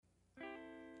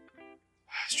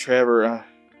Trevor,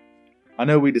 I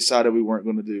know we decided we weren't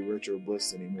going to do Retro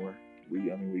Bliss anymore.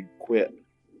 We quit.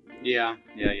 Yeah.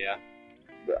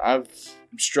 But I'm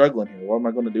struggling here. What am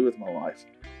I going to do with my life?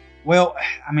 Well,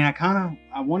 I mean,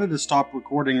 I wanted to stop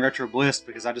recording Retro Bliss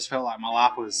because I just felt like my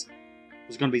life was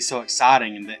going to be so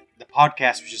exciting, and that the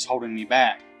podcast was just holding me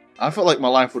back. I felt like my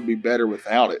life would be better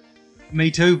without it.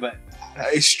 Me too, but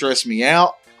It stressed me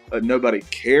out. Nobody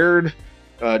cared.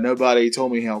 Nobody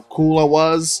told me how cool I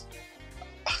was.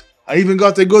 I even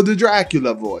got to go to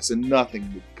Dracula voice, and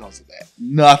nothing because of that.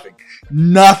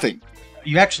 Nothing.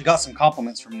 you actually got some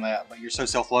compliments from that, but you're so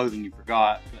self-loathing you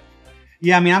forgot. But,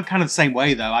 yeah, I mean, I'm kind of the same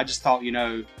way, though. I just thought,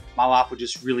 my life would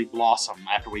just really blossom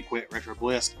after we quit Retro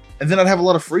Bliss. And then I'd have a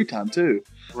lot of free time, too.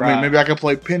 Right. I mean, maybe I could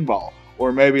play pinball.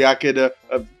 Or maybe I could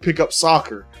pick up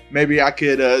soccer. Maybe I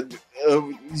could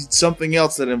something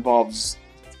else that involves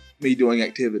me doing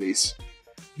activities.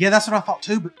 Yeah, that's what I thought,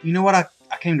 too. But you know what I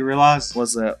came to realize?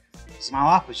 What's that? So my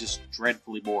life was just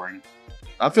dreadfully boring.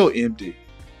 I feel empty.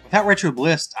 Without Retro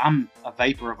Bliss, I'm a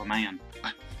vapor of a man.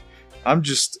 I'm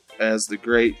just, as the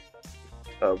great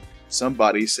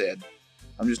somebody said,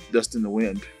 I'm just dust in the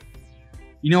wind.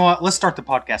 You know what? Let's start the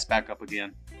podcast back up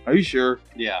again. Are you sure?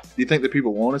 Yeah. Do you think that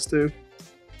people want us to?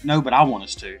 No, but I want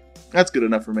us to. That's good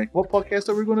enough for me. What podcast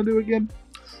are we going to do again?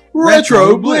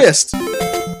 Retro Bliss!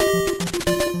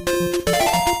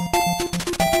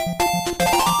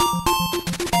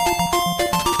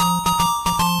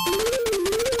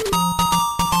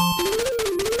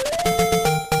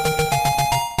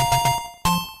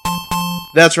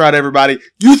 That's right, everybody.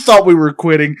 You thought we were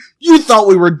quitting. You thought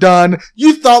we were done.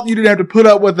 You thought you didn't have to put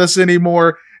up with us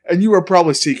anymore. And you were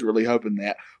probably secretly hoping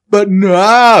that. But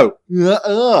no!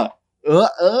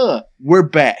 We're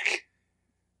back.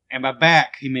 And by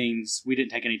back, he means we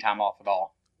didn't take any time off at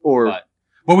all. Or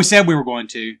But we said we were going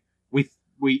to.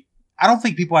 I don't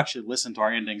think people actually listen to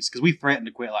our endings because we threatened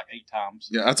to quit like 8 times.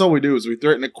 yeah, that's all we do is we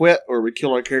threaten to quit, or we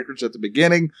kill our characters at the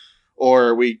beginning,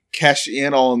 or we cash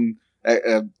in on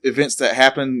events that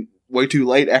happen way too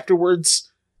late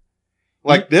afterwards.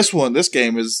 Like this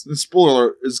game is, spoiler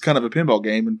alert, is kind of a pinball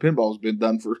game, and pinball's been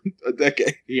done for a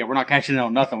decade. Yeah, we're not cashing in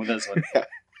on nothing with this one.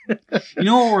 You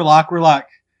know what we're like? We're like,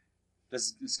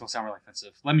 this is going to sound really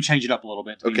offensive. Let me change it up a little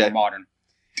bit to be Okay. more modern.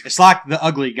 It's like the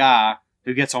ugly guy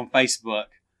who gets on Facebook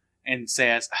and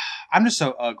says, I'm just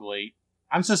so ugly.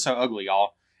 I'm so ugly,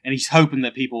 y'all. And he's hoping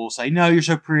that people will say, no, you're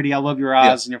so pretty. I love your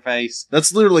eyes and your face.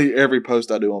 That's literally every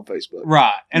post I do on Facebook.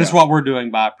 Right. And it's Yeah. what we're doing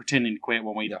by pretending to quit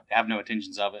when we Yeah. have no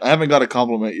intentions of it. I haven't got a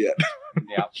compliment yet.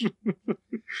 Yeah.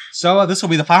 So this will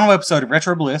be the final episode of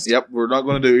Retro Bliss. Yep, we're not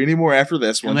going to do any more after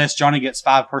this one. Unless Johnny gets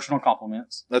 5 personal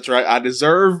compliments. That's right. I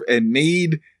deserve and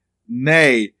need,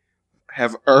 nay,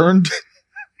 have earned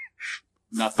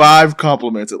Nothing. 5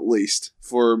 compliments at least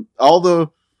for all the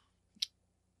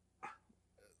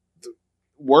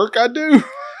work I do.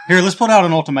 Here, let's put out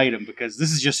an ultimatum because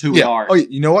this is just who we are. Oh,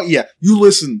 you know what? Yeah, you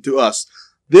listen to us.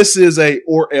 This is a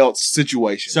or else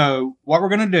situation. So what we're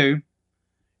going to do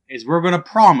is we're going to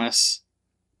promise.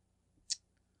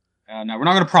 No, we're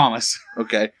not going to promise.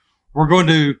 Okay. We're going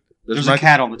to. There's my a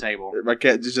cat on the table. My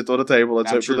cat just on the table. Let's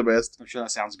I'm hope sure- for the best. I'm sure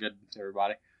that sounds good to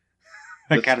everybody.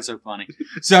 That cat is so funny.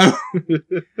 So,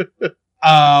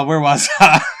 where was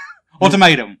I?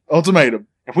 Ultimatum. Ultimatum.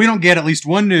 If we don't get at least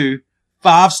one new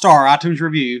 5-star iTunes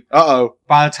review Uh-oh.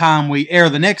 by the time we air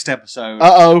the next episode,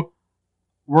 Uh-oh.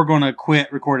 we're going to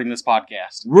quit recording this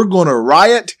podcast. We're going to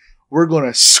riot. We're going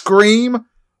to scream.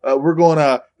 We're going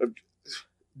to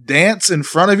dance in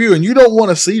front of you, and you don't want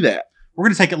to see that. We're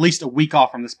going to take at least a week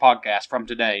off from this podcast from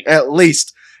today At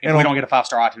least. if And we on- don't get a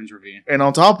 5-star iTunes review. And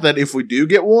on top of that, if we do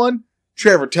get one,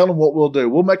 Trevor, tell them what we'll do.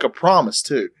 We'll make a promise,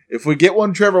 too. If we get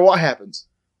one, Trevor, what happens?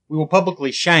 We will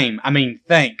publicly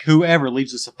thank whoever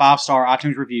leaves us a 5-star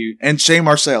iTunes review, And shame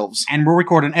ourselves. and we'll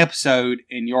record an episode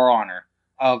in your honor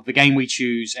of the game we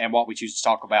choose and what we choose to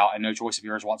talk about, and no choice of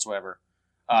yours whatsoever.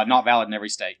 Not valid in every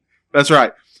state. That's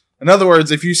right. In other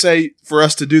words, if you say for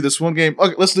us to do this one game,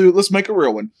 okay, let's make a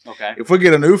real one. Okay. If we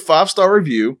get a new 5-star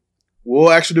review,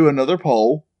 we'll actually do another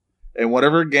poll, and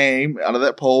whatever game out of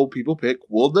that poll people pick,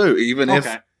 we'll do, even if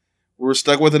Okay. we're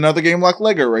stuck with another game like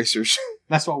Lego Racers.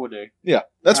 That's what we'll do. Yeah,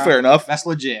 that's All fair right. enough. That's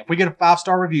legit. If we get a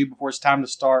 5-star review before it's time to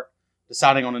start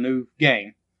deciding on a new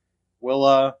game,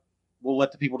 we'll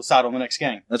let the people decide on the next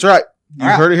game. That's right. You All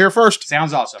right. heard it here first.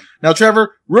 Sounds awesome. Now,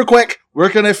 Trevor, real quick, where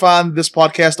can they find this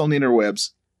podcast on the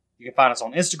interwebs? You can find us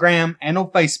on Instagram and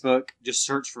on Facebook. Just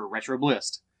search for Retro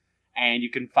Bliss. And you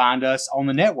can find us on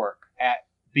the network at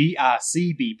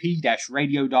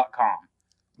bicbp-radio.com.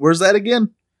 Where's that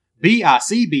again?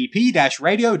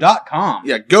 bicbp-radio.com.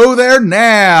 Yeah, go there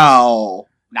now.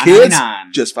 Kids,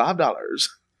 $9.99. just $5.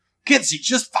 Kids, it's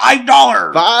just $5.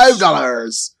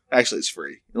 $5. Actually, it's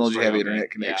free. As long as you Free, have okay.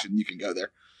 internet connection, you can go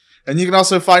there. And you can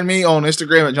also find me on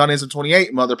Instagram at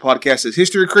JohnNanson28. My other podcast is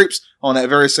History Creeps on that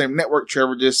very same network.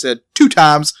 Trevor just said 2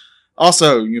 times.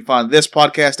 Also, you can find this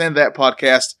podcast and that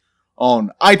podcast on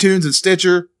iTunes and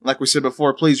Stitcher. Like we said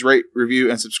before, please rate, review,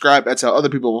 and subscribe. That's how other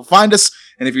people will find us.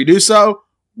 And if you do so,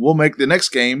 we'll make the next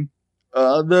game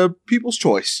the people's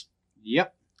choice.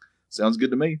 Yep. Sounds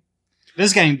good to me.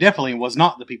 This game definitely was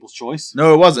not the people's choice.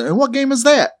 No, it wasn't. And what game is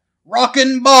that?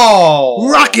 Rockin'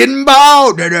 Ball! Rockin'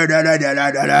 Ball!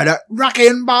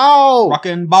 Rockin' Ball!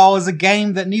 Rockin' Ball is a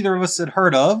game that neither of us had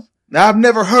heard of. I've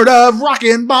never heard of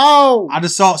Rockin' Ball! I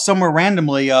just saw it somewhere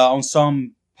randomly on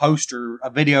some poster, a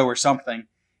video or something.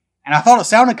 And I thought it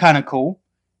sounded kind of cool.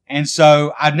 And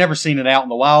so I'd never seen it out in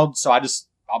the wild. So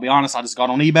I'll be honest, I just got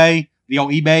on eBay, the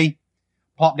old eBay,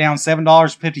 plopped down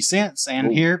 $7.50, and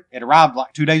Ooh. here it arrived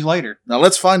like 2 days later. Now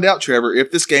let's find out, Trevor,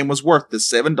 if this game was worth the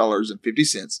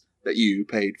 $7.50 that you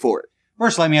paid for it.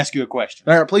 First, let me ask you a question.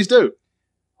 All right, please do.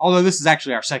 Although this is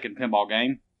actually our second pinball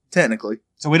game, Technically.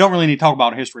 so we don't really need to talk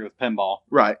about history with pinball.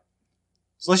 Right.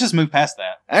 So let's just move past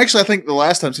that. Actually, I think the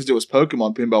last time, since it was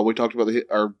Pokemon Pinball, we talked about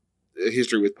our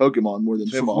history with Pokemon more than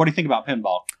So pinball. what do you think about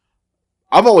pinball?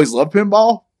 I've always loved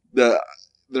pinball.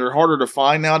 They're harder to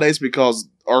find nowadays because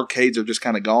arcades are just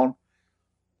kind of gone.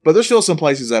 But there's still some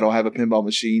places that'll have a pinball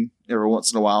machine every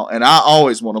once in a while, and I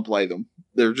always want to play them.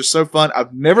 They're just so fun.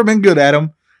 I've never been good at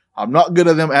them. I'm not good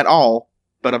at them at all,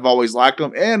 but I've always liked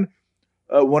them. And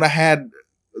when I had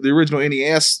the original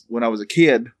NES when I was a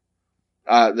kid,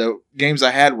 the games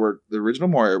I had were the original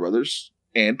Mario Brothers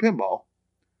and pinball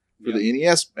for the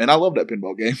NES, and I love that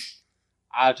pinball game.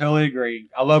 I totally agree.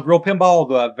 I love real pinball,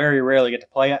 although I very rarely get to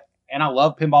play it. And I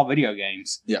love pinball video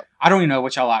games. Yeah. I don't even know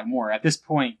which I like more. At this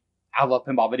point, I love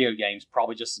pinball video games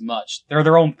probably just as much. They're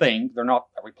their own thing. They're not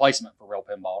a replacement for real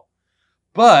pinball.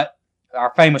 But,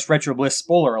 our famous Retro Bliss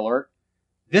spoiler alert,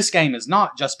 this game is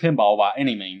not just pinball by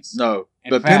any means. No, In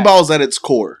but fact- pinball's at its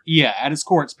core. Yeah, at its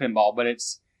core, it's pinball, but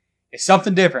it's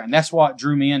something different, and that's what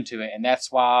drew me into it, and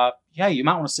that's why, yeah, you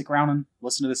might want to stick around and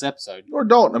listen to this episode. Or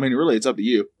don't. I mean, really, it's up to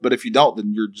you. But if you don't,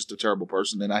 then you're just a terrible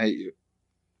person, and I hate you.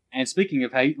 And speaking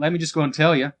of hate, let me just go and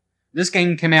tell you, this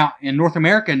game came out in North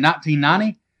America in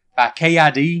 1990 by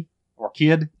KID, or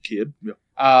KID, Kid. Yeah.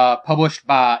 published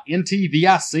by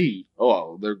NTVIC,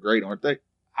 Oh, they're great, aren't they?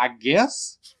 I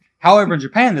guess. However, in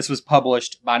Japan, this was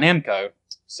published by Namco,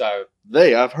 so,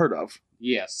 I've heard of.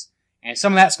 yes. And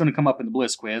some of that's going to come up in the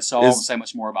Bliss quiz, so I won't say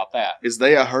much more about that. Is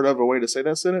I heard of a way to say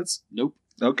that sentence? Nope.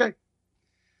 Okay.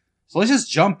 So let's just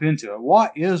jump into it.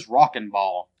 What is Rockin'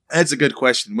 Ball? That's a good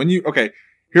question. Okay,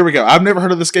 here we go. I've never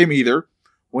heard of this game either.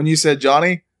 When you said,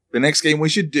 Johnny, the next game we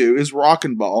should do is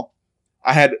Rockin' Ball,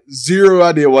 I had zero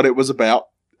idea what it was about.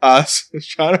 I was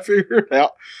trying to figure it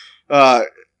out. I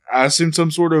assumed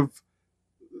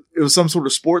it was some sort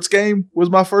of sports game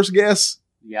was my first guess.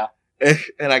 Yeah.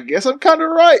 And I guess I'm kind of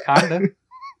right. Kind of.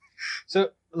 So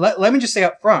let me just say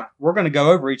up front, we're going to go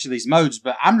over each of these modes,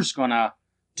 but I'm just going to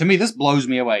me, this blows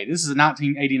me away. This is a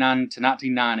 1989 to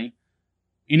 1990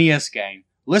 NES game.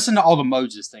 Listen to all the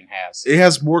modes this thing has. It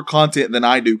has more content than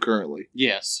I do currently.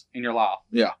 Yes, in your life.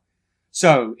 Yeah.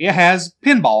 So it has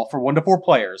pinball for 1 to 4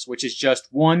 players, which is just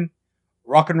one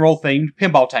rock and roll themed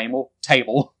pinball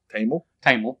table.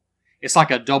 It's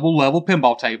like a double level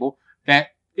pinball table that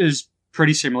is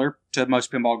pretty similar to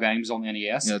most pinball games on the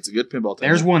NES. Yeah, it's a good pinball table.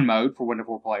 There's one mode for 1 to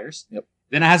 4 players. Yep.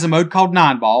 Then it has a mode called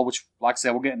 9-ball, which, like I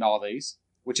said, we'll get into all these,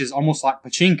 which is almost like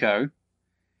pachinko.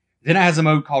 Then it has a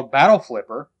mode called Battle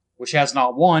Flipper, which has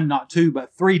not 1, not 2,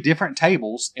 but 3 different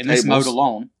tables in this mode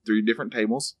alone. 3 different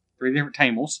tables. 3 different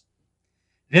tables.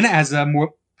 Then it has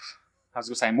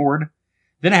Mord.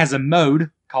 Then it has a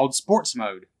mode called Sports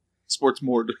Mode, Sports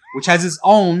mode. which has its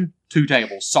own 2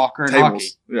 tables, soccer and hockey.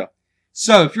 Tables. Yeah.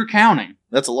 So if you're counting,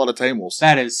 That's a lot of tables.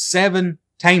 that is 7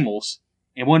 tables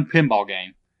in one pinball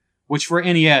game, which for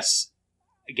NES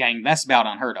game, that's about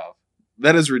unheard of.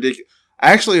 That is ridiculous.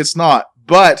 Actually, it's not.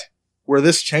 But where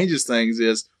this changes things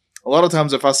is a lot of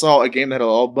times if I saw a game that had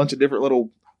a bunch of different little,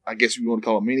 I guess you want to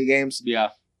call them mini games, Yeah.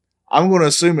 I'm going to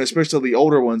assume, especially the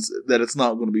older ones, that it's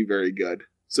not going to be very good.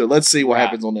 So let's see what Right.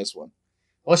 happens on this one.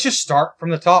 Let's just start from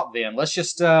the top then. Let's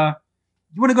just, you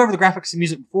want to go over the graphics and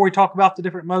music before we talk about the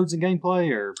different modes and gameplay,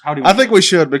 or how do we I think we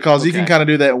should, because you can Okay. kind of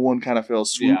do that in one kind of fell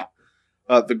swoop.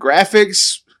 Yeah. The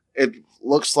graphics, it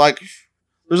looks like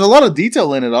there's a lot of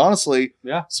detail in it, honestly.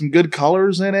 Yeah. Some good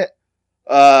colors in it.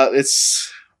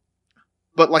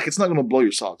 But like it's not going to blow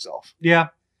your socks off. Yeah.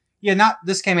 Yeah,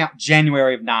 this came out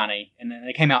January of 90, and then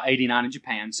it came out 89 in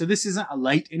Japan. So this isn't a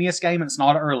late NES game, and it's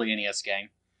not an early NES game.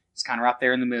 It's kind of right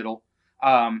there in the middle.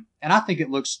 And I think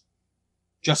it looks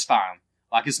just fine.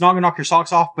 Like, it's not going to knock your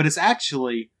socks off, but it's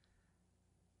actually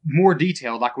more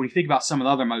detailed. Like, when you think about some of the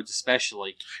other modes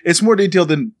especially. It's more detailed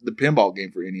than the pinball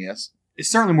game for NES. It's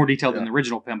certainly more detailed than the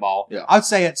original pinball. Yeah. I'd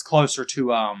say it's closer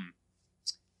to,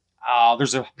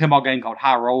 there's a pinball game called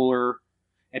High Roller.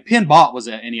 And Pinbot was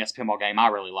an NES pinball game I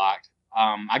really liked.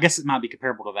 I guess it might be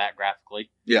comparable to that graphically.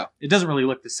 Yeah. It doesn't really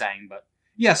look the same, but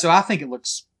yeah, so I think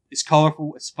it's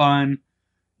colorful, it's fun.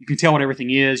 You can tell what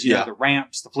everything is. You know, the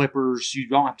ramps, the flippers. You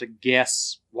don't have to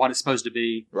guess what it's supposed to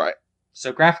be. Right.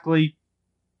 So graphically,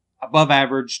 above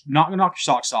average. Not going to knock your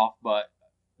socks off, but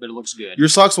it looks good. Your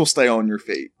socks will stay on your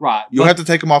feet. Right. You'll have to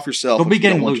take them off yourself. They'll be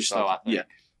getting loose, though, I think. Yeah.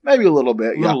 Maybe a little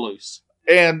bit. A little loose.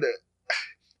 And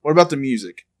what about the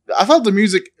music? I thought the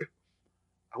music...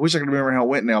 I wish I could remember how it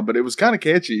went now, but it was kind of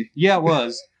catchy. Yeah, it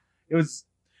was. I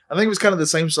think it was kind of the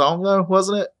same song, though,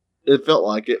 wasn't it? It felt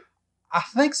like it. I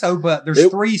think so, but there's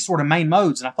three sort of main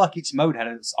modes, and I feel like each mode had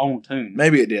its own tune.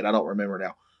 Maybe it did. I don't remember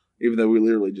now, even though we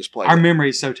literally just played Our memory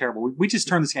is so terrible. We just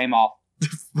turned this game off.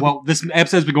 Well, this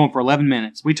episode's been going for 11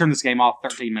 minutes. We turned this game off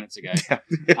 13 minutes ago.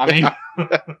 I mean,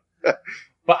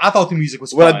 but I thought the music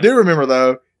was fun. What I do remember,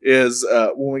 though, is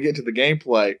when we get to the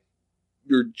gameplay,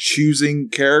 you're choosing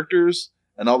characters,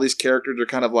 and all these characters are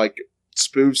kind of like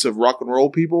spoofs of rock and roll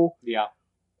people. Yeah.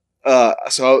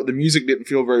 So the music didn't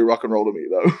feel very rock and roll to me,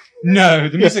 though. No,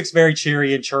 the music's very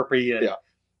cheery and chirpy and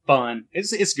fun.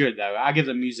 It's good, though. I give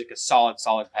the music a solid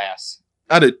pass.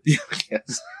 I did,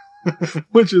 yes.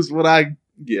 Which is what I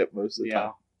get most of the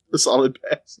time. A solid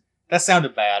pass. That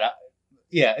sounded bad.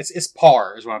 It's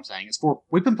par, is what I'm saying.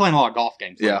 We've been playing a lot of golf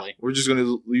games lately. Yeah, we're just going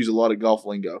to use a lot of golf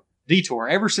lingo. Detour.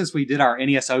 Ever since we did our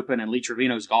NES Open and Lee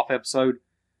Trevino's golf episode,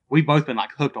 we've both been like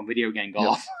hooked on video game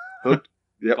golf. Yep. Hooked?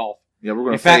 Yep. Golf. Yeah, we're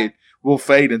going to fade. We'll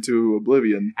fade into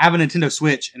oblivion. I have a Nintendo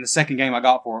Switch, and the second game I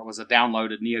got for it was a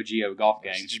downloaded Neo Geo golf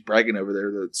game. Just bragging over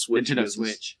there, the Switch. Nintendo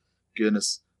Switch.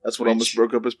 Goodness. That's what almost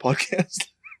broke up his podcast.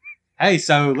 Hey,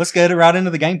 so let's get right into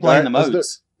the gameplay and the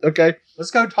modes. Okay.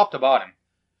 Let's go top to bottom.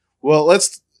 Well,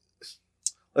 let's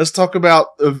talk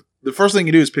about... the first thing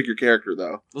you do is pick your character,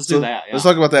 though. Let's do that, Let's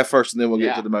talk about that first, and then we'll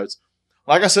get to the modes.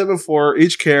 Like I said before,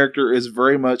 each character is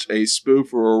very much a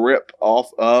spoof or a rip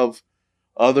off of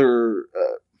other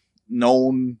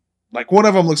known... Like, one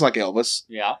of them looks like Elvis.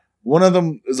 Yeah. One of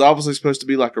them is obviously supposed to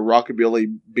be like a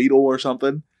rockabilly Beatle or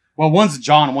something. Well, one's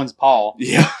John and one's Paul.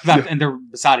 Yeah. And they're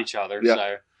beside each other,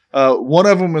 so... one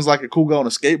of them is like a cool guy on a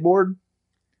skateboard.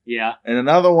 Yeah. And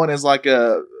another one is like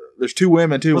there's two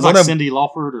women, too. Was like Cindy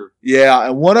Lawford? Or... Yeah,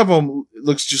 and one of them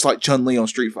looks just like Chun-Li on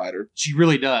Street Fighter. She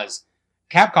really does.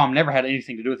 Capcom never had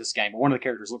anything to do with this game, but one of the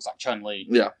characters looks like Chun-Li.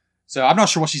 Yeah. So I'm not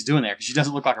sure what she's doing there, because she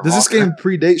doesn't look like a Does rocker. this game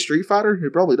predate Street Fighter?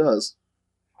 It probably does.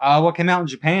 What came out in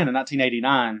Japan in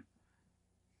 1989.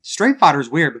 Street Fighter is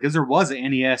weird, because there was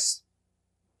an NES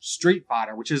Street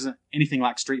Fighter, which isn't anything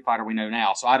like Street Fighter we know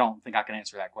now, so I don't think I can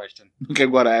answer that question. Okay,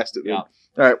 I'm glad I asked it. Yeah. All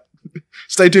right.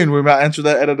 Stay tuned. We might answer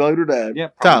that at a later time. Yeah,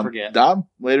 probably forget. Time?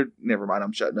 Later? Never mind.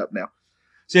 I'm shutting up now.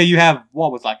 So you have,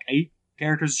 with like 8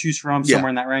 characters to choose from, somewhere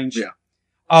in that range? Yeah.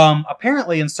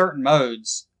 Apparently in certain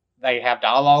modes, they have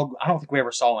dialogue. I don't think we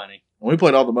ever saw any. We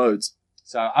played all the modes.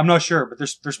 So I'm not sure, but they're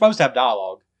supposed to have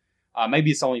dialogue.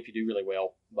 Maybe it's only if you do really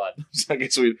well, but... I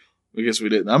guess we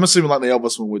didn't. I'm assuming like the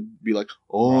Elvis one would be like,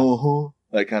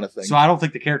 that kind of thing. So I don't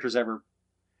think the characters ever,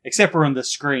 except for on the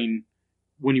screen,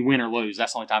 when you win or lose,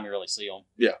 that's the only time you really see them.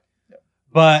 Yeah.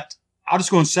 But I'll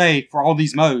just go and say, for all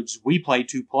these modes, we play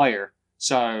 2-player.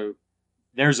 So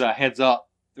there's a heads up.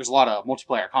 There's a lot of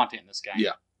multiplayer content in this game.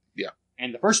 Yeah.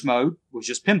 And the first mode was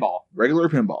just pinball. Regular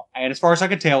pinball. And as far as I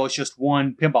can tell, it's just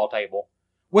one pinball table,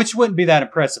 which wouldn't be that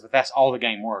impressive if that's all the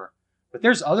game were. But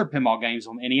there's other pinball games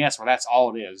on the NES where that's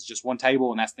all it is. Just one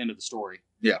table, and that's the end of the story.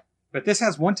 Yeah. But this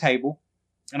has one table,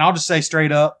 and I'll just say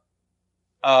straight up,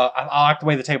 I like the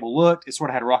way the table looked. It sort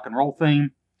of had a rock and roll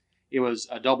theme. It was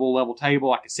a double level table.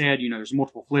 Like I said, there's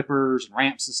multiple flippers and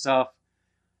ramps and stuff.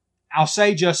 I'll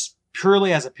say just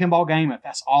purely as a pinball game, if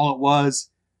that's all it was,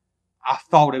 I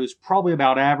thought it was probably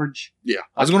about average. Yeah.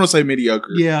 I was going to say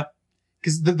mediocre. Yeah.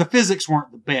 Because the physics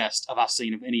weren't the best I've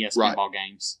seen of NES pinball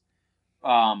games.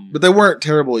 But they weren't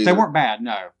terrible either. They weren't bad,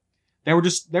 no. They were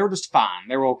just fine.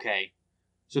 They were okay.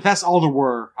 So if that's all there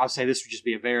were, I'd say this would just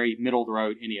be a very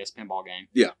middle-of-the-road NES pinball game.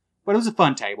 Yeah. But it was a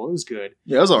fun table. It was good.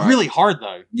 Yeah, it was all right. Really hard,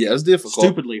 though. Yeah, it was difficult.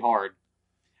 Stupidly hard.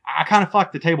 I kind of feel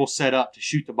like the table's set up to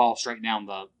shoot the ball straight down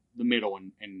the middle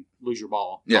and lose your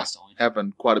ball constantly.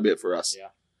 Happened quite a bit for us. Yeah.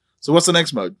 So what's the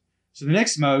next mode? So the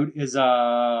next mode is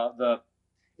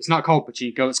it's not called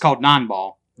Pachinko. It's called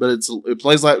 9-ball. But it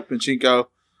plays like Pachinko.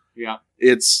 Yeah.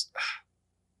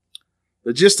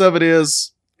 The gist of it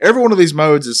is every one of these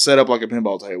modes is set up like a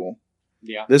pinball table.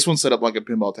 Yeah. This one's set up like a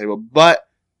pinball table. But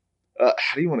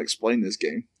how do you want to explain this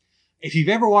game? If you've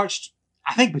ever watched,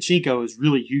 I think Pachinko is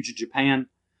really huge in Japan.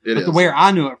 It but is. the where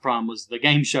I knew it from was the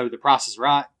game show The Price is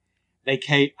Right. I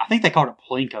think they called it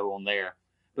Plinko on there.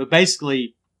 But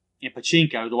basically, in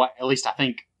Pachinko, at least I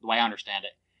think the way I understand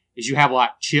it, is you have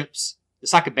like chips.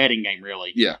 It's like a betting game,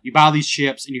 really. Yeah. You buy these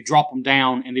chips and you drop them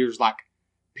down, and there's like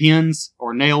pins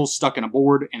or nails stuck in a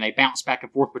board, and they bounce back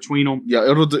and forth between them. Yeah,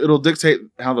 it'll dictate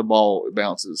how the ball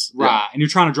bounces. Right. Yeah. And you're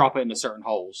trying to drop it into certain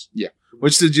holes. Yeah.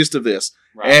 Which is the gist of this.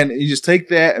 Right. And you just take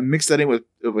that and mix that in with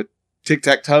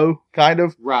tic-tac-toe, kind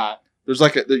of. Right. There's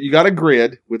you got a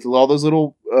grid with all those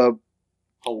little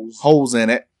holes in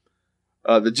it.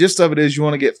 The gist of it is you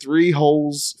want to get 3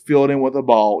 holes filled in with a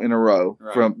ball in a row.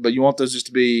 Right. But you want those just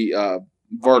to be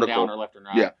vertical. Down or left and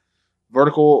right. Yeah.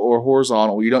 Vertical or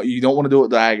horizontal. You don't want to do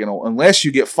it diagonal unless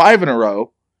you get 5 in a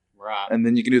row. Right. And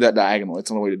then you can do that diagonal. It's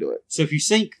the only way to do it. So if you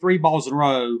sink 3 balls in a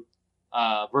row,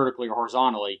 vertically or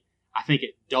horizontally, I think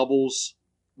it doubles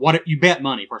you bet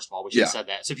money, first of all. We should have said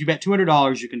that. So if you bet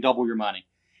 $200, you can double your money.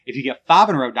 If you get 5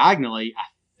 in a row diagonally, I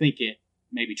think it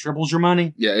maybe triples your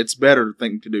money. Yeah, it's better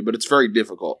thing to do, but it's very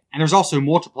difficult. And there's also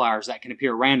multipliers that can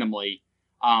appear randomly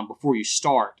before you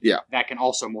start. Yeah. That can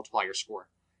also multiply your score.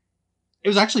 It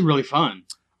was actually really fun.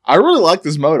 I really like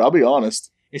this mode, I'll be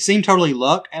honest. It seemed totally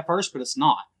luck at first, but it's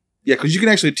not. Yeah, because you can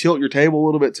actually tilt your table a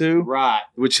little bit too. Right.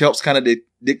 Which helps kind of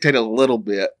dictate a little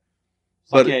bit.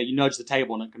 But you nudge the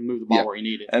table and it can move the ball where you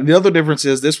need it. And the other difference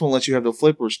is this one lets you have the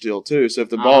flipper still too. So if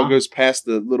the ball goes past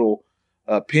the little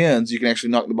pins, you can actually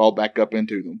knock the ball back up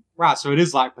into them. Right. So it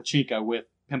is like Pachinko with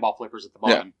pinball flippers at the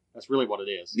bottom. Yeah. That's really what it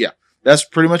is. Yeah. That's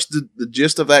pretty much the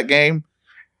gist of that game.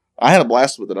 I had a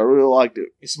blast with it. I really liked it.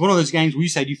 It's one of those games where you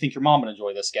said you think your mom would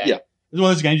enjoy this game. Yeah. It's one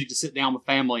of those games you can sit down with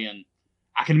family, and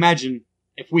I can imagine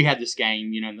if we had this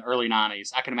game, in the early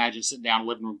 90s, I can imagine sitting down on the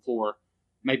living room floor,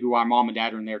 maybe while mom and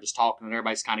dad are in there just talking and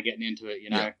everybody's kind of getting into it,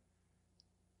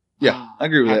 Yeah, I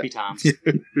agree with happy that. Times.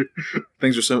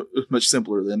 Things are so much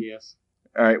simpler then. Yes.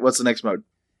 All right, what's the next mode?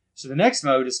 So the next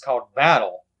mode is called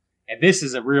Battle, and this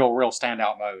is a real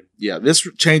standout mode. Yeah, this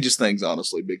changes things,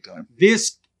 honestly, big time.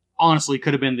 This, honestly,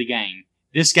 could have been the game.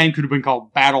 This game could have been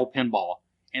called Battle Pinball.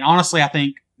 And honestly, I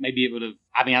think maybe it would have,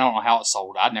 I don't know how it's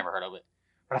sold. I'd never heard of it.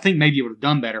 But I think maybe it would have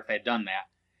done better if they had done that.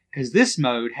 Because this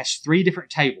mode has 3 different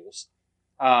tables.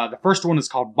 The first one is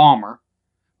called Bomber.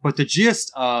 But the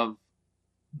gist of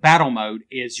battle mode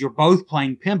is you're both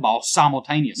playing pinball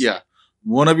simultaneously. Yeah.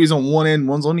 One of you's on one end,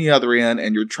 one's on the other end,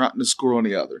 and you're trying to score on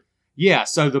the other. Yeah,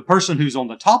 so the person who's on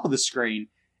the top of the screen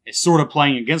is sort of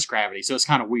playing against gravity, so it's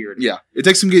kind of weird. Yeah, it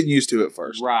takes some getting used to at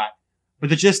first. Right.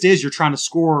 But the gist is you're trying to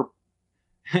score,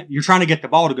 you're trying to get the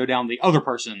ball to go down the other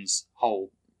person's hole.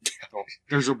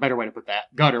 There's a better way to put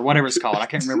that. Gutter, whatever it's called. I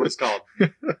can't remember what it's called.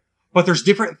 But there's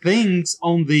different things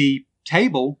on the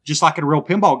table, just like in a real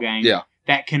pinball game,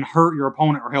 that can hurt your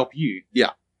opponent or help you.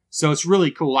 Yeah. So it's really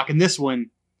cool. Like in this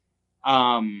one,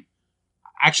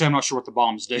 actually I'm not sure what the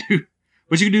bombs do,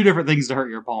 but you can do different things to hurt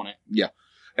your opponent. Yeah.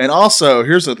 And also,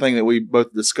 here's the thing that we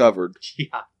both discovered.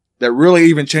 Yeah. That really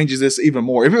even changes this even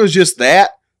more. If it was just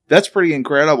that, that's pretty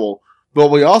incredible. But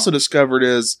what we also discovered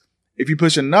is if you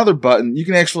push another button, you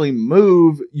can actually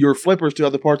move your flippers to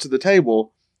other parts of the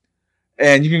table,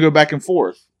 and you can go back and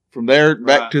forth from there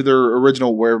back to their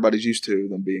original where everybody's used to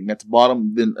them being at the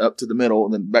bottom, then up to the middle,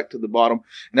 and then back to the bottom.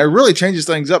 And that really changes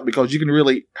things up because you can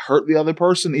really hurt the other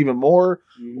person even more,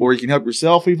 or you can help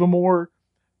yourself even more.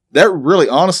 That really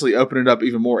honestly opened it up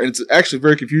even more. And it's actually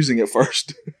very confusing at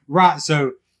first. Right.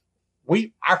 So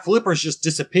our flippers just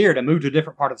disappeared and moved to a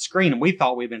different part of the screen, and we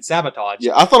thought we'd been sabotaged.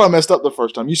 Yeah, I thought I messed up the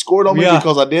first time. You scored on me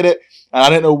because I did it, and I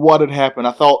didn't know what had happened.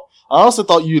 I also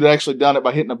thought you'd actually done it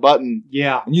by hitting a button.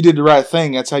 Yeah. And you did the right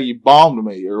thing. That's how you bombed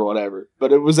me or whatever.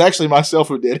 But it was actually myself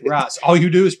who did it. Right. So all you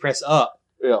do is press up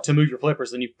to move your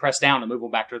flippers, then you press down to move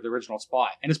them back to the original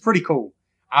spot. And it's pretty cool.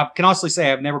 I can honestly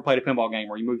say I've never played a pinball game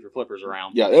where you move your flippers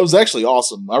around. Yeah, it was actually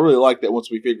awesome. I really liked that once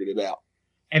we figured it out.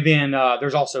 And then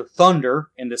there's also Thunder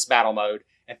in this battle mode.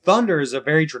 And Thunder is a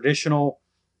very traditional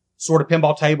sort of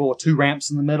pinball table with 2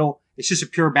 ramps in the middle. It's just a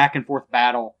pure back and forth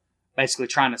battle, basically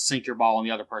trying to sink your ball in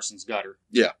the other person's gutter.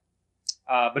 Yeah.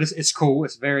 But it's cool.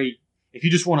 It's very, if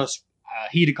you just want a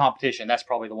heated competition, that's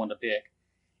probably the one to pick.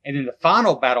 And then the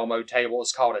final battle mode table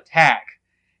is called Attack.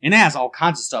 And it has all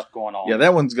kinds of stuff going on. Yeah,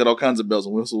 that one's got all kinds of bells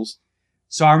and whistles.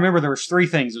 So I remember there was 3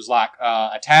 things. It was like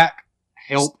Attack,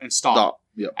 Help, and Stop.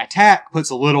 Yep. Attack puts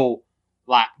a little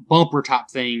like bumper type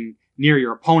thing near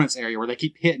your opponent's area where they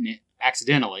keep hitting it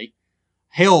accidentally.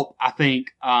 Help, I think,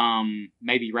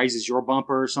 maybe raises your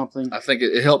bumper or something. I think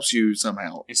it helps you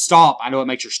somehow. And Stop, I know it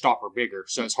makes your stopper bigger,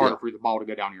 so it's harder for the ball to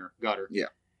go down your gutter. Yeah.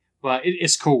 But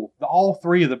it's cool. All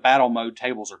three of the battle mode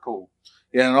tables are cool.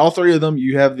 Yeah, and all three of them,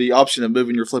 you have the option of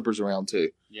moving your flippers around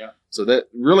too. Yeah. So that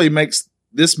really makes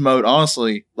this mode,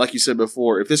 honestly, like you said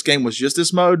before, if this game was just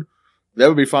this mode, that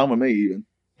would be fine with me even.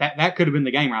 That could have been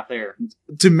the game right there.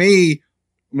 To me,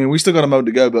 I mean, we still got a mode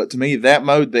to go, but to me, that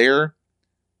mode there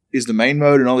is the main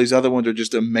mode, and all these other ones are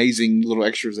just amazing little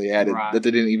extras they added that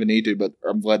they didn't even need to, but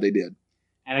I'm glad they did.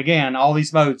 And again, all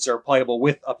these modes are playable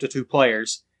with up to 2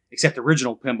 players, except the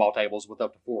original pinball tables with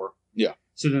up to 4. Yeah.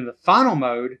 So then the final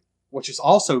mode, which is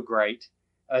also great,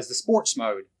 is the sports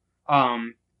mode,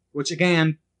 which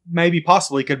again, maybe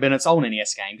possibly could have been its own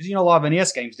NES game. Because, a lot of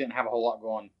NES games didn't have a whole lot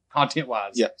going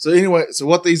content-wise. Yeah. So anyway,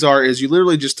 what these are is you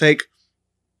literally just take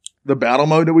the battle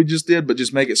mode that we just did, but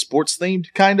just make it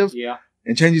sports-themed, kind of. Yeah.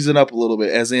 And changes it up a little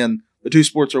bit, as in, the two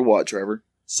sports are what, Trevor?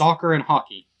 Soccer and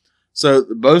hockey. So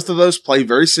both of those play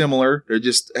very similar. They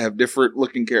just have different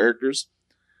looking characters.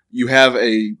 You have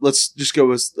let's just go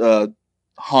with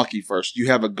hockey first.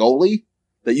 You have a goalie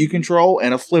that you control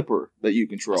and a flipper that you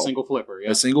control. A single flipper,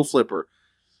 yeah. A single flipper.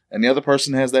 And the other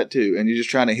person has that too. And you're just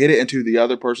trying to hit it into the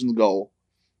other person's goal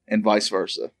and vice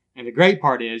versa. And the great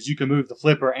part is you can move the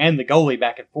flipper and the goalie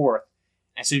back and forth.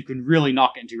 And so you can really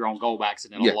knock it into your own goal by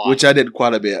accident a lot. Which I did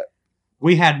quite a bit.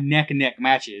 We had neck-and-neck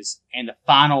matches, and the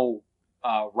final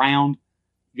round,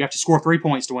 you have to score 3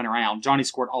 points to win a round. Johnny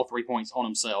scored all 3 points on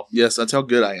himself. Yes, that's how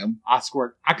good I am. I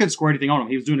couldn't score anything on him.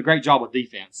 He was doing a great job with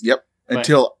defense. Yep.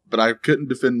 But I couldn't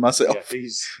defend myself. Yeah,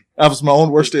 I was my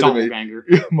own worst enemy.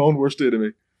 My own worst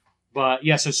enemy. But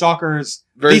yeah, so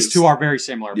these two are very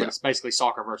similar, but it's basically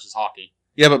soccer versus hockey.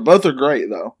 Yeah, but both are great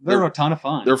though. They're a ton of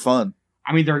fun. They're fun.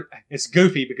 I mean, it's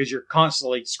goofy because you're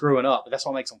constantly screwing up, but that's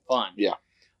what makes them fun. Yeah.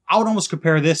 I would almost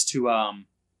compare this to,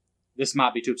 this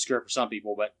might be too obscure for some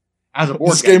people, but as a board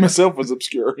gamer. This game itself was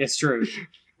obscure. It's true.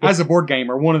 As a board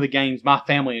gamer, one of the games my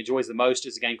family enjoys the most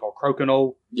is a game called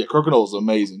Crokinole. Yeah, Crokinole is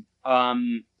amazing.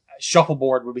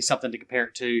 Shuffleboard would be something to compare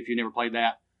it to if you've never played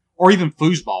that. Or even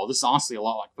foosball. This is honestly a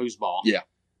lot like foosball. Yeah.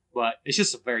 But it's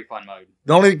just a very fun mode.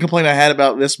 The only complaint I had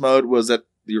about this mode was that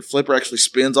your flipper actually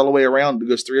spins all the way around. It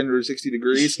goes 360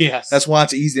 degrees. Yes. That's why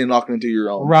it's easy to knock it into your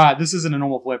own. Right. This isn't a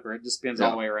normal flipper. It just spins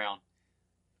all the way around.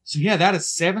 So yeah, that is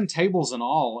 7 tables in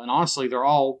all. And honestly, they're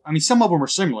all, I mean, some of them are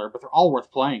similar, but they're all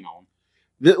worth playing on.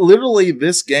 Literally,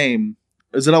 this game,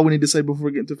 is that all we need to say before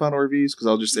we get into final reviews? Because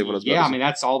I'll just say what I was about to say. Yeah, I mean,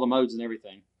 that's all the modes and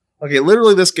everything. Okay,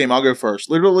 literally this game, I'll go first.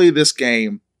 Literally this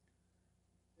game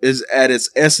is at its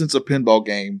essence a pinball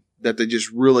game that they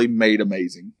just really made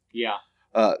amazing. Yeah.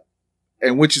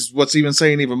 And which is what's even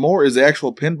saying even more is the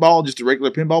actual pinball, just a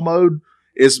regular pinball mode,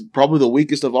 is probably the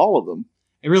weakest of all of them.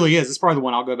 It really is. It's probably the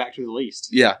one I'll go back to the least.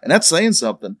 Yeah, and that's saying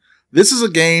something. This is a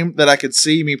game that I could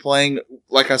see me playing,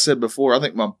 like I said before, I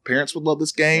think my parents would love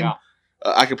this game. Yeah.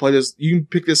 I could play this. You can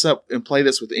pick this up and play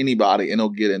this with anybody and they'll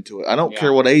get into it. I don't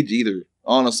care what age either,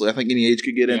 honestly. I think any age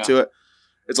could get into it.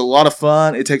 It's a lot of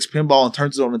fun. It takes pinball and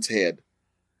turns it on its head.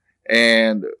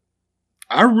 And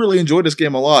I really enjoyed this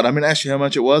game a lot. I'm going to ask you how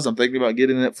much it was. I'm thinking about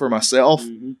getting it for myself.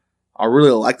 Mm-hmm. I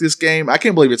really like this game. I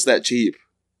can't believe it's that cheap.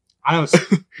 I know.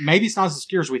 Maybe it's not as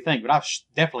obscure as we think, but I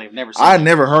definitely have never seen it. I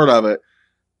never heard of it.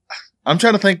 I'm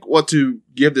trying to think what to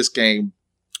give this game.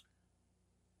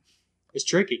 It's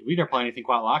tricky. We've never played anything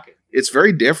quite like it. It's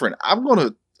very different.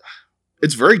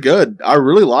 It's very good. I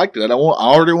really liked it. I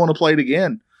already want to play it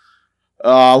again.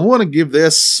 I want to give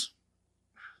this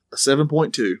a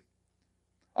 7.2.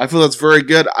 I feel that's very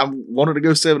good. I wanted to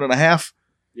go 7.5.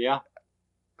 Yeah.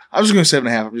 I was going to go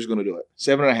 7.5. I'm just going to do it.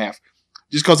 7.5.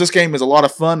 Just because this game is a lot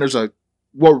of fun.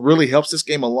 What really helps this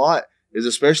game a lot is,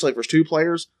 especially if there's 2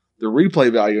 players, the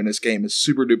replay value in this game is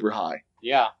super duper high.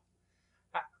 Yeah.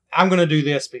 I'm going to do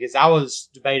this because I was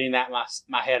debating that in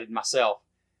my head myself.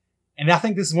 And I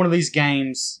think this is one of these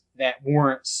games that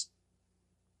warrants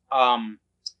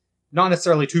not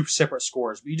necessarily 2 separate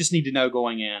scores, but you just need to know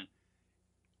going in.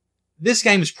 This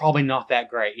game is probably not that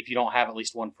great if you don't have at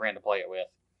least one friend to play it with.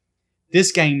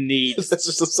 This game needs... That's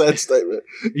just a sad statement.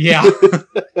 Yeah.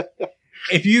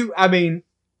 If it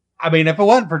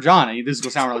wasn't for Johnny, this is going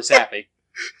to sound really sappy.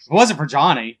 If it wasn't for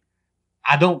Johnny,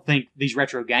 I don't think these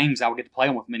retro games I would get to play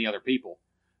them with many other people.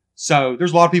 So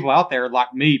there's a lot of people out there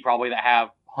like me probably that have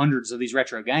hundreds of these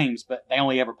retro games, but they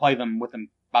only ever play them with them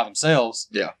by themselves.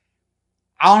 Yeah.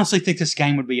 I honestly think this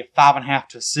game would be a 5.5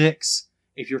 to 6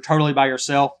 if you're totally by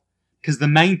yourself, because the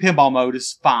main pinball mode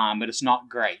is fine, but it's not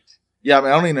great. Yeah, I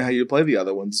mean, I don't even know how you play the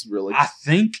other ones, really. I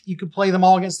think you could play them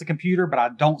all against the computer, but I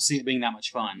don't see it being that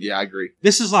much fun. Yeah, I agree.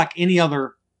 This is like any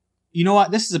other... You know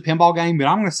what? This is a pinball game, but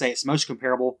I'm going to say it's most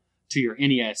comparable to your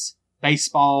NES.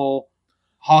 Baseball,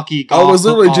 hockey, golf, I was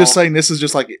literally football. just saying this is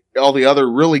just like all the other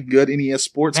really good NES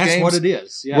sports That's games. what it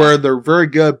is. Yeah. Where they're very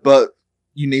good, but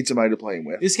you need somebody to play them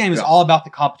with. This game is Yeah. all about the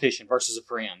competition versus a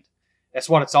friend. That's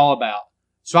what it's all about.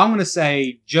 So I'm going to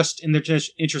say, just in the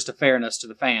interest of fairness to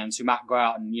the fans who might go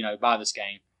out and buy this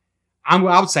game, I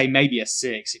would say maybe a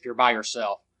 6 if you're by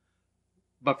yourself.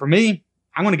 But for me,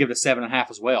 I'm going to give it a 7.5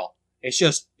 as well. It's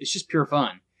just pure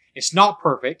fun. It's not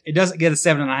perfect. It doesn't get a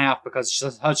 7.5 because it's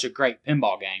just such a great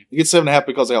pinball game. You get 7.5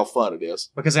 because of how fun it is.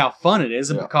 Because of how fun it is,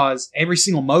 and Yeah. because every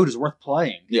single mode is worth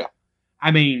playing. Yeah.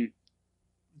 I mean,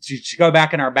 to go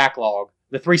back in our backlog,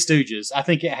 the Three Stooges, I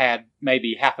think it had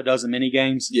maybe half a dozen mini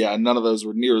games. Yeah, none of those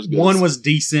were near as good. One was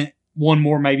decent. One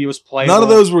more maybe was playable. None of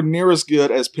those were near as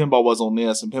good as pinball was on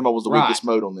this, and pinball was the Right. weakest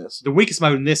mode on this. The weakest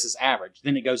mode in this is average.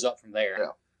 Then it goes up from there. Yeah.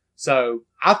 So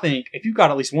I think if you've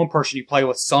got at least one person you play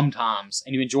with sometimes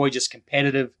and you enjoy just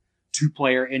competitive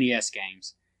 2-player NES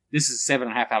games, this is a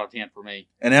 7.5 out of 10 for me.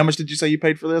 And how much did you say you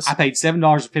paid for this? I paid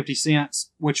 $7.50,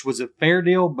 which was a fair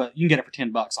deal, but you can get it for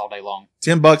 $10 all day long.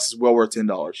 $10 is well worth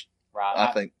 $10. Right.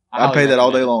 I think I I'd pay that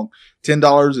all day recommend it.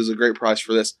 long. $10 is a great price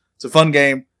for this. It's a fun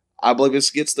game. I believe this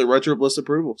gets the Retro Bliss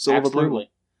approval. Seal of approval.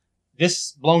 Absolutely.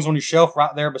 This belongs on your shelf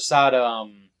right there beside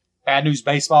Bad News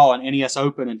Baseball and NES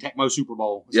Open and Tecmo Super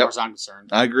Bowl, as Yep. far as I'm concerned.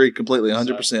 I agree completely,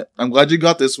 100%. I'm glad you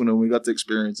got this one and we got to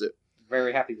experience it.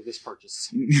 Very happy with this purchase.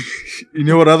 You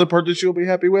know what other purchase you'll be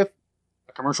happy with?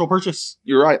 A commercial purchase?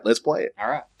 You're right. Let's play it. All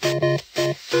right.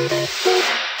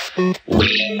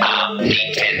 We are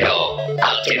Nintendo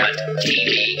Ultimate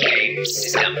TV Game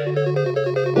System.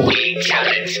 We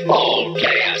challenge all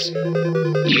players.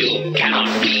 You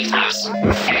cannot beat us.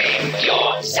 Aim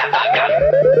your zapper gun.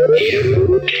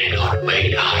 You cannot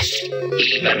beat us.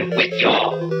 Even with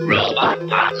your robot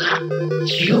partner.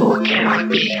 You cannot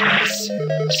beat us.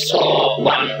 Score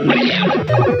 1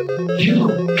 million.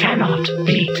 You cannot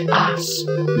beat us.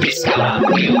 Discover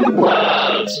new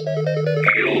worlds.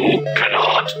 You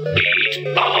cannot beat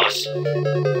us.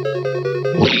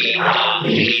 We are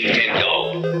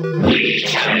Nintendo. We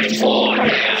challenge all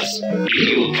players.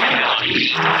 You cannot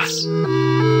beat us.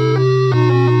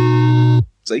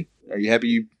 See? Are you happy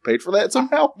you paid for that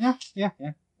somehow? Yeah.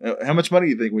 How much money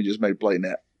do you think we just made playing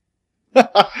that?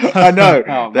 I know.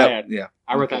 Oh, That- man. Yeah.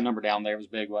 I wrote that number down there. It was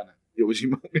big, wasn't It was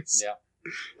humongous. it? Yeah.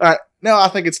 All right. Now I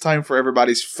think it's time for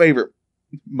everybody's favorite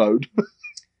mode.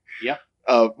 Yep.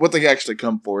 What they actually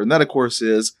come for. And that, of course,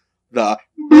 is the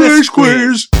Bliss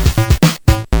Quiz.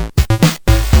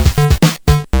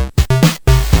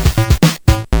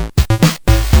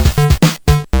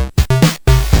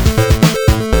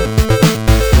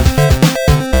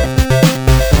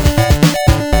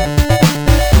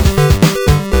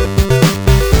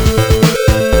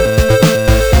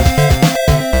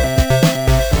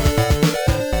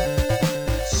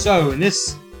 So, in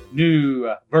this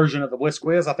new version of the Bliss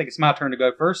Quiz, I think it's my turn to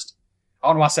go first. I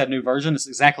don't know why I said new version. It's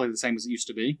exactly the same as it used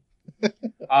to be.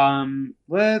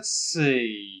 Let's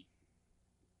see.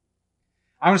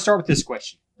 I'm going to start with this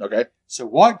question. Okay. So,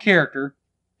 what character,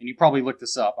 and you probably looked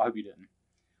this up, I hope you didn't.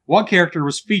 What character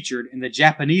was featured in the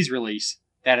Japanese release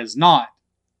that is not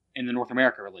in the North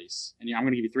America release? And I'm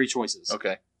going to give you 3 choices.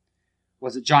 Okay.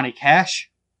 Was it Johnny Cash,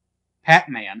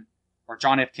 Pac-Man, or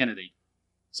John F. Kennedy?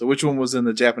 So which one was in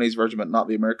the Japanese version but not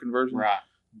the American version?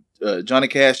 Right. Johnny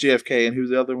Cash, JFK, and who's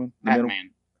the other one? The middle? Pac-Man.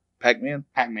 Pac-Man?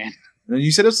 Pac-Man. And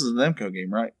you said this was a Namco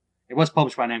game, right? It was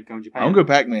published by Namco in Japan. I'm going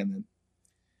to go Pac-Man then.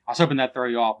 I was hoping that'd throw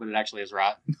you off, but it actually is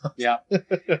right. Yeah.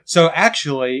 So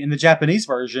actually, in the Japanese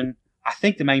version, I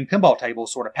think the main pinball table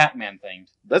is sort of Pac-Man themed.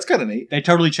 That's kind of neat. They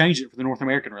totally changed it for the North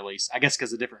American release. I guess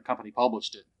because a different company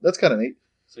published it. That's kind of neat.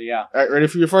 So yeah. All right, ready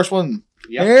for your first one?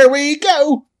 Yep. Here we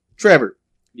go. Trevor,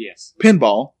 Yes.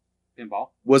 pinball Pinball.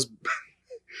 was...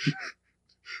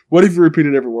 What if you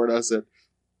repeated every word I said?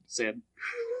 Said.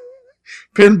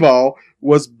 Pinball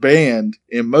was banned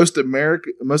in most of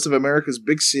America's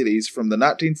big cities from the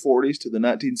 1940s to the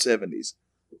 1970s.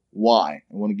 Why? I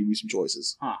want to give you some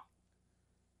choices. Huh.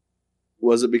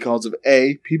 Was it because of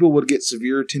A, people would get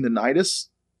severe tendinitis?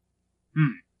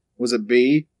 Was it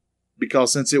B,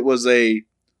 because since it was a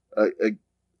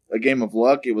game of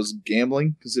luck, it was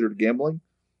gambling, considered gambling?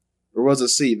 Or was it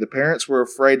C, the parents were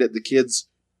afraid that the kids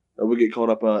would get caught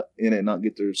up in it and not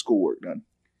get their schoolwork done?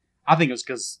 I think it was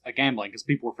because of gambling, because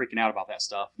people were freaking out about that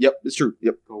stuff. Yep, it's true.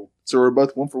 Yep. Cool. So we're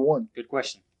both 1 for 1. Good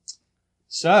question.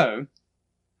 So,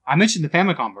 I mentioned the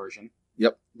Famicom version.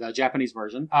 Yep. The Japanese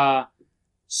version.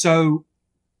 So,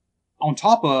 on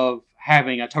top of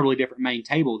having a totally different main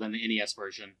table than the NES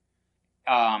version,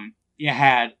 it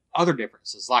had other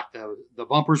differences. Like the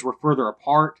bumpers were further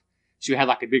apart, so you had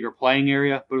like a bigger playing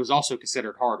area, but it was also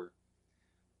considered harder.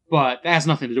 But that has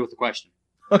nothing to do with the question.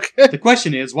 Okay. The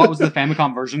question is, what was the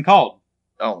Famicom version called?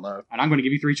 Oh no. And I'm going to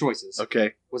give you 3 choices.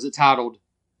 Okay. Was it titled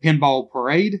Pinball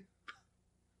Parade,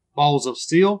 Balls of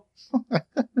Steel,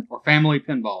 or Family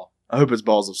Pinball? I hope it's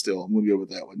Balls of Steel. I'm gonna go with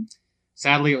that one.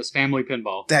 Sadly, it was Family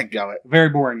Pinball. Dadgummit. Very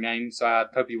boring name, so I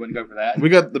hope you wouldn't go for that. We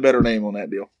got the better name on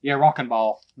that deal. Yeah, Rockin'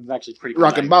 Ball. It was actually pretty cool.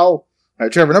 Rockin' name. Ball. All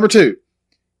right, Trevor. Number 2.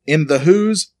 In The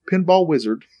Who's Pinball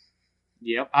Wizard,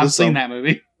 Yep, I've seen that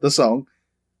movie. the song,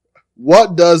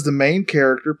 what does the main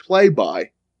character play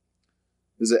by?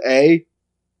 Is it A,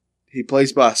 he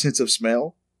plays by a sense of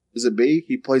smell? Is it B,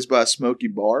 he plays by a smoky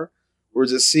bar? Or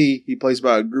is it C, he plays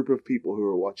by a group of people who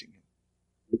are watching him?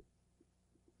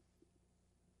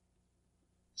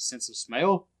 Sense of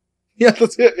Smell? Yeah,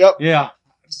 that's it. Yep. Yeah.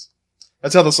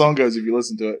 That's how the song goes if you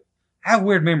listen to it. I have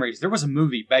weird memories. There was a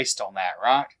movie based on that,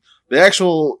 right? The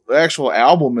actual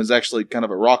album is actually kind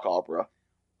of a rock opera.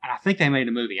 And I think they made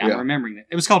a movie. I'm Yeah. remembering it.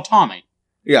 It was called Tommy.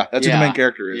 Yeah, that's who Yeah. the main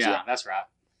character is. Yeah, Yeah. that's right.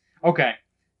 Okay.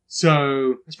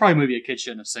 So, it's probably a movie a kid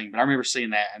shouldn't have seen, but I remember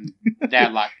seeing that and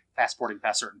Dad, like, fast-forwarding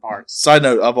past certain parts. Side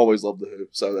note, I've always loved The Who.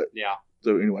 So Yeah.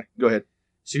 anyway, go ahead.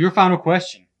 So, your final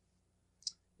question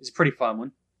is a pretty fun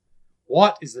one.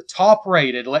 What is the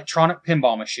top-rated electronic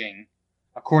pinball machine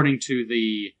according to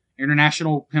the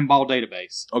International Pinball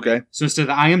Database? Okay. So, instead of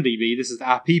the IMDb, this is the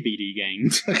IPBD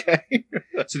games. Okay.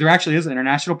 So there actually is an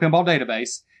International Pinball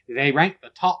Database. They rank the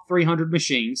top 300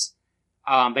 machines.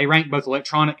 They rank both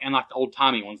electronic and like the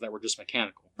old-timey ones that were just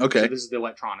mechanical. Okay. So this is the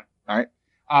electronic. All right.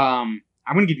 I'm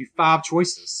going to give you 5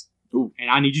 choices. Ooh. And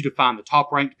I need you to find the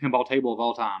top-ranked pinball table of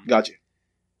all time. Got you.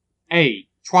 A,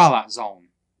 Twilight Zone.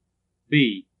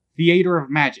 B, Theater of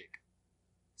Magic.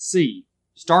 C,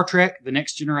 Star Trek The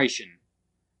Next Generation.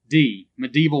 D,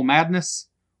 Medieval Madness.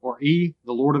 Or E,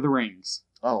 The Lord of the Rings.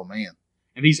 Oh, man.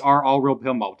 And these are all real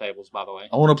pinball tables, by the way.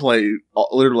 I want to play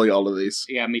literally all of these.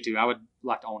 Yeah, me too. I would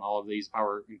like to own all of these if I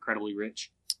were incredibly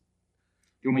rich.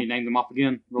 You want me to name them off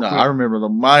again? Real No, quick? I remember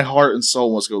them. My heart and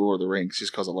soul wants to go Lord of the Rings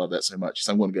just because I love that so much.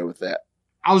 So I'm going to go with that.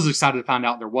 I was excited to find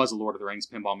out there was a Lord of the Rings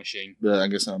pinball machine. But I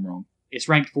guess I'm wrong. It's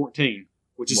ranked 14,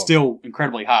 which is Well, still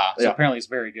incredibly high. So yeah. apparently it's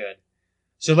very good.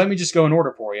 So let me just go in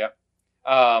order for you.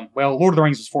 Well, Lord of the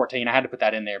Rings was 14. I had to put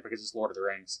that in there because it's Lord of the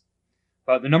Rings.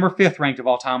 But the number 5th ranked of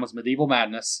all time was Medieval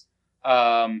Madness.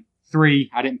 3,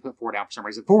 I didn't put 4 down for some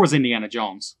reason. 4 was Indiana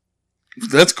Jones.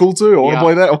 That's cool too. I want to Yeah.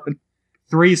 play that one.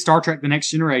 3 is Star Trek The Next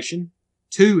Generation.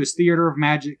 2 is Theater of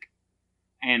Magic.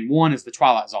 And 1 is the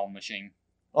Twilight Zone machine.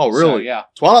 Oh, So, really? yeah.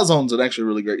 Twilight Zone's an actually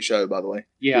really great show, by the way.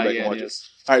 Yeah, Go back and yeah, watch it it. is.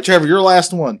 All right, Trevor, your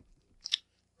last one.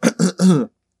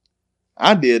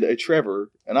 I did a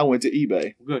Trevor, and I went to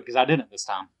eBay. Good, because I didn't this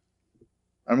time.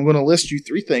 I'm going to list you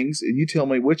 3 things, and you tell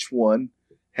me which one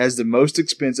has the most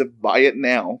expensive buy it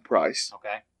now price.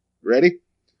 Okay. Ready?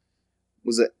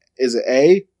 Is it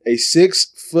A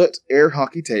 6-foot air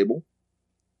hockey table?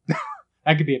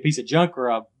 That could be a piece of junk or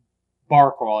a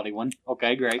bar quality one.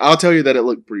 Okay, great. I'll tell you that it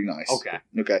looked pretty nice. Okay.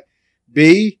 Okay.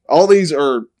 B, all these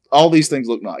things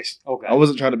look nice. Okay. I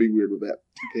wasn't trying to be weird with that.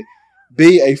 Okay.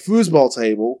 B, a foosball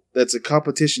table that's a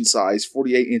competition size,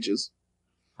 48 inches.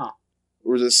 Huh.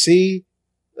 Or is it C,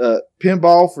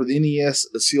 pinball for the NES,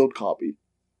 a sealed copy?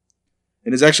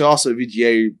 And it's actually also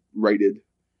VGA rated,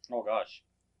 Oh, gosh.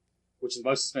 Which is the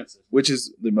most expensive? which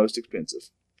is the most expensive.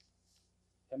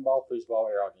 Pinball, foosball,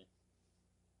 air hockey.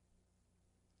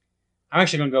 I'm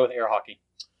actually going to go with air hockey.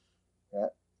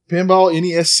 Pinball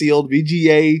NES sealed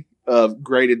VGA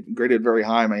graded very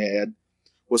high, I may add,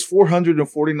 was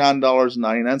 $449.99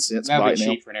 That would buy be it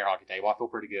now. cheap for an air hockey table. I feel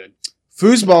pretty good.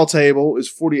 Foosball table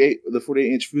is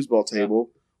 48-inch foosball table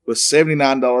was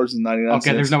 $79.99.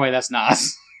 Okay, there's no way that's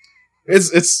nice.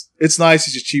 It's nice.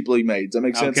 It's just cheaply made. Does that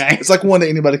make sense? Okay. It's like one that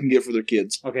anybody can get for their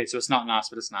kids. Okay, so it's not nice,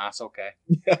 but it's nice. Okay.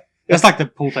 Yeah. That's like the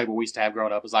pool table we used to have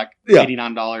growing up. It was like Yeah.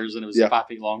 $89 and it was Yeah. 5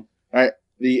 feet long.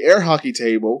 The air hockey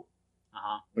table.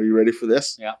 Uh-huh. Are you ready for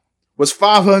this? Yeah. Was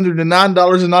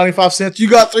 $509.95. You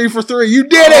got 3 for 3. You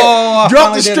did it. Oh, I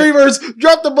Drop the finally did it. streamers.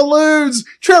 Drop the balloons.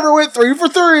 Trevor went 3 for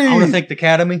 3. I want to thank the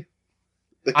Academy.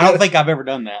 I don't think I've ever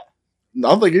done that. I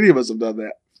don't think any of us have done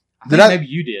that. I Did think I? maybe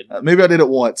you did. Maybe I did it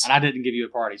once. And I didn't give you a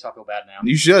party, so I feel bad now.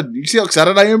 You should. You see how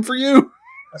excited I am for you?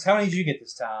 So how many did you get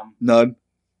this time? None.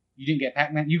 You didn't get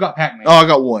Pac-Man? You got Pac-Man. Oh, I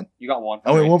got 1. You got 1.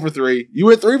 I went 1 for 3. You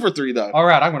went 3 for 3 though. All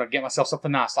right, I'm going to get myself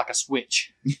something nice, like a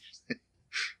Switch.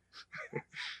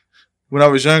 When I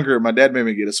was younger, my dad made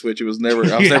me get a Switch. I was never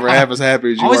half as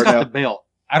happy as I you always are got now. the belt.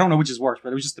 I don't know which is worse, but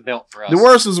it was just the belt for us. The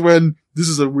worst is when, this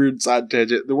is a weird side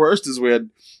tangent, the worst is when,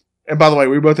 and by the way,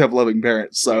 we both have loving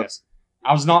parents, so Yes.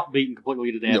 I was not beaten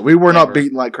completely to death. yeah, we were not Ever.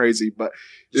 beaten like crazy, but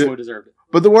Just would have deserved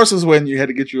it. the worst is when you had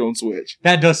to get your own Switch.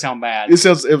 That does sound bad. It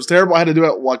was terrible. I had to do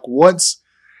it like once,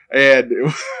 And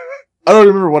I don't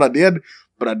remember what I did,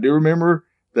 but I do remember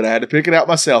that I had to pick it out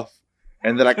myself.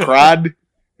 And then I cried.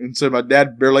 And so my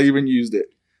dad barely even used it.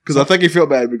 Because I think he felt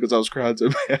bad because I was crying so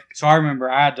bad. So I remember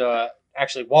I had to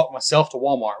actually walk myself to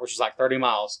Walmart, which was like 30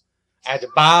 miles. I had to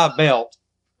buy a belt,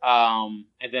 and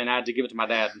then I had to give it to my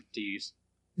dad to use.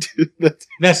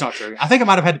 That's not true. I think I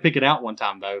might have had to pick it out one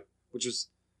time, though, which was,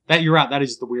 that. You're right, that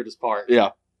is the weirdest part. Yeah.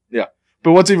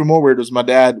 But what's even more weird was my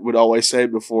dad would always say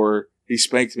before he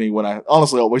spanked me, when I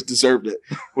honestly always deserved it,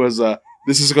 was,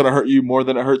 this is going to hurt you more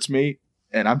than it hurts me.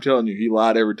 And I'm telling you, he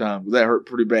lied every time. That hurt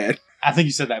pretty bad. I think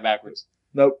you said that backwards.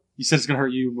 Nope. You said it's going to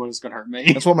hurt you more than it's going to hurt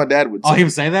me. That's what my dad would say. Oh, he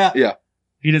would say that? Yeah.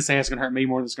 He didn't say it's going to hurt me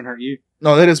more than it's going to hurt you?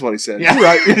 No, that is what he said. Yeah. You're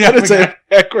right. He Yeah, didn't say it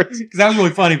backwards. Because that was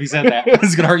really funny if he said that.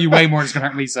 It's going to hurt you way more than it's going to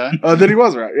hurt me, son. Then he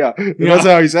was right. Yeah. Yeah. That's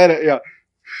how he said it. Yeah.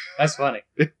 That's funny.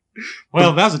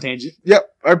 Well, that was a tangent. Yep.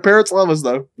 Our parents love us,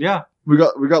 though. Yeah. We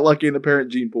got lucky in the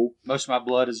parent gene pool. Most of my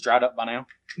blood is dried up by now.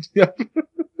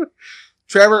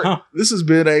 Trevor, This has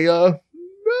been a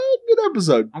good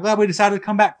episode. I'm glad we decided to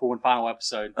come back for one final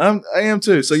episode. I am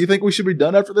too. So you think we should be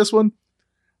done after this one?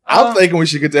 I'm thinking we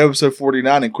should get to episode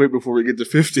 49 and quit before we get to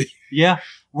 50. Yeah.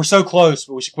 We're so close,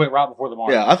 but we should quit right before the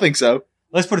mark. Yeah, I think so.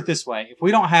 Let's put it this way. If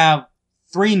we don't have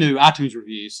 3 new iTunes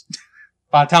reviews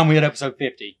by the time we hit episode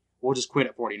 50, we'll just quit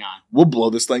at 49. We'll blow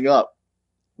this thing up.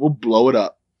 We'll blow it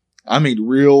up. I mean,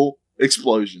 real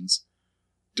explosions.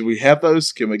 Do we have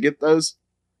those? Can we get those?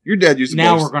 Your dad used to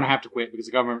Now blow we're going to have to quit because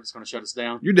the government's going to shut us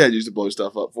down. Your dad used to blow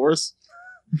stuff up for us.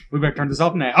 We better turn this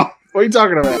off now. What are you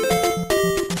talking about?